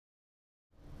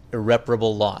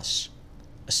Irreparable Loss,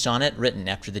 a sonnet written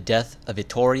after the death of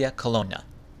Vittoria Colonna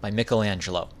by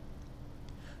Michelangelo.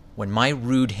 When my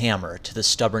rude hammer to the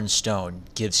stubborn stone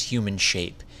gives human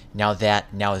shape, now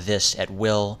that, now this, at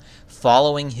will,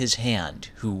 following his hand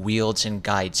who wields and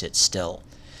guides it still,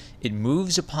 it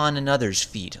moves upon another's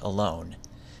feet alone.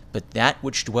 But that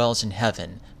which dwells in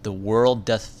heaven the world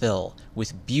doth fill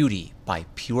with beauty by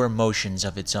pure motions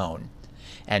of its own.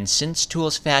 And since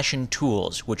tools fashion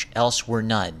tools which else were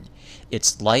none,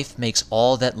 its life makes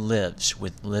all that lives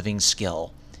with living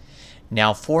skill.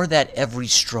 Now for that every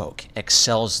stroke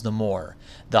excels the more,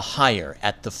 the higher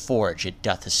at the forge it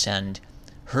doth ascend,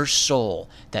 her soul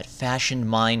that fashioned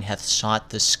mine hath sought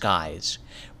the skies,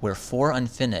 wherefore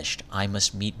unfinished I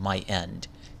must meet my end.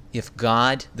 If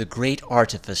God, the great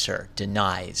artificer,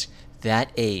 denies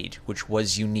that aid which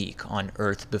was unique on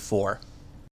earth before.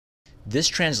 This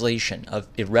translation of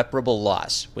Irreparable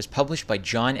Loss was published by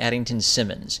John Addington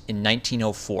Symonds in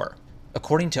 1904.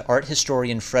 According to art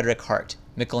historian Frederick Hart,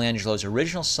 Michelangelo's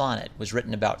original sonnet was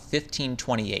written about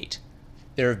 1528.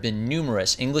 There have been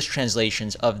numerous English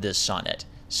translations of this sonnet.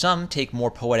 Some take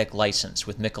more poetic license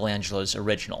with Michelangelo's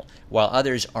original, while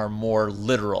others are more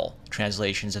literal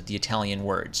translations of the Italian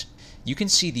words. You can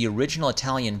see the original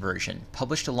Italian version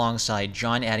published alongside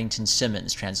John Addington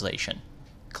Symonds' translation.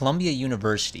 Columbia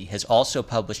University has also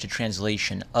published a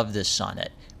translation of this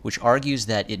sonnet, which argues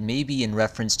that it may be in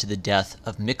reference to the death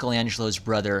of Michelangelo's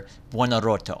brother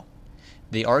Buonarrota.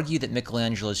 They argue that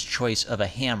Michelangelo's choice of a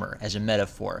hammer as a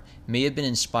metaphor may have been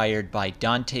inspired by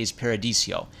Dante's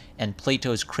Paradiso and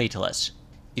Plato's Cratylus.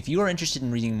 If you are interested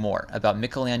in reading more about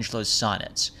Michelangelo's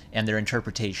sonnets and their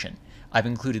interpretation, I've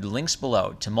included links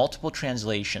below to multiple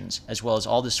translations as well as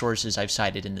all the sources I've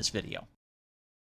cited in this video.